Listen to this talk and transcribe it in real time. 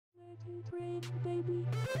baby.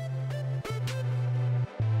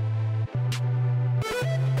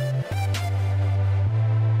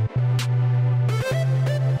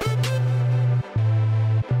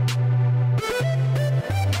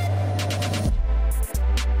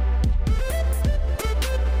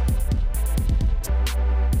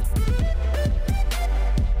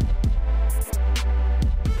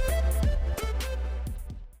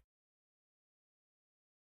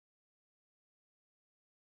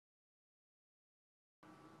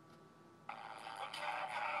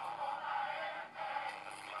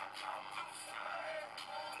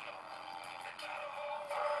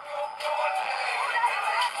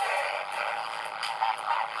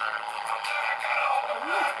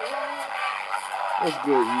 That's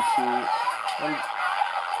good, YouTube.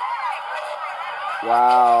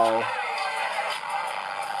 Wow.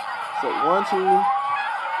 So 1, 2,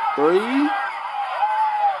 3.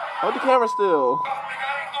 Hold the camera still.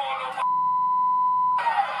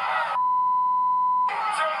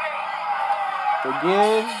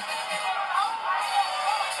 Again.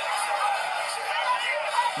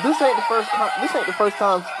 This ain't the first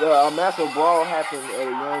time a massive brawl happened at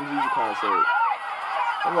a Young Jeezy concert.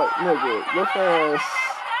 I'm like, nigga, your fans.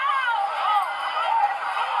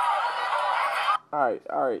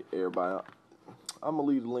 Alright, everybody. I'm gonna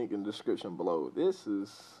leave the link in the description below. This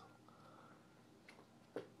is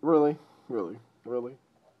really. You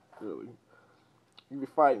be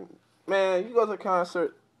fighting. Man, you go to a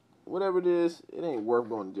concert, whatever it is, it ain't worth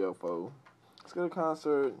going to jail for. Let's go to a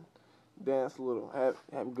concert, dance a little, have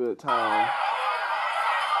a good time.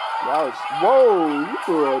 Y'all, whoa, you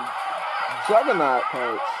threw a juggernaut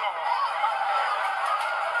punch.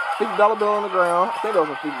 $50 bill on the ground. I think that was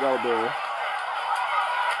a $50 bill.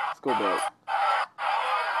 Let's go back.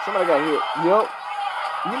 Somebody got hit. Yup.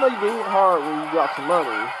 You know you get hit hard when you drop some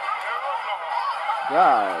money.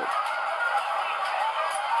 God.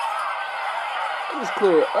 It just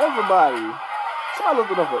cleared everybody. Somebody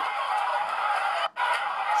lifted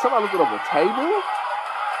up a table?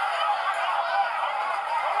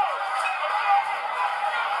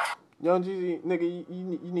 Young Jeezy, nigga,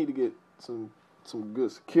 you need to get some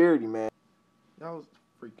good security, man. Y'all was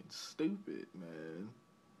freaking stupid, man.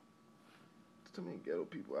 There's too many ghetto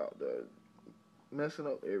people out there messing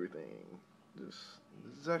up everything. Just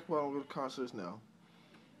exactly why I don't go to concerts now.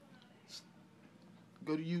 Just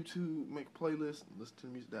go to YouTube, make a playlist, and listen to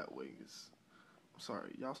the music that way. I'm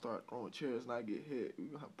sorry, y'all start throwing chairs and I get hit, we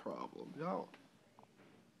gonna have a problem. Y'all.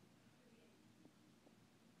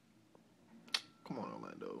 Come on,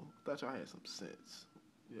 Orlando. I thought y'all had some sense.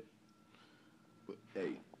 Yeah. But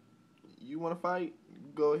hey, you wanna fight?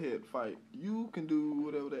 Go ahead, fight. You can do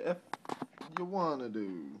whatever the F you wanna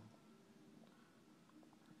do.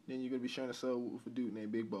 Then you're gonna be sharing a cell with a dude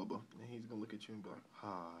named Big Bubba, and he's gonna look at you and be like,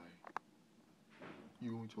 "Hi,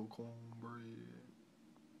 you want your cornbread?"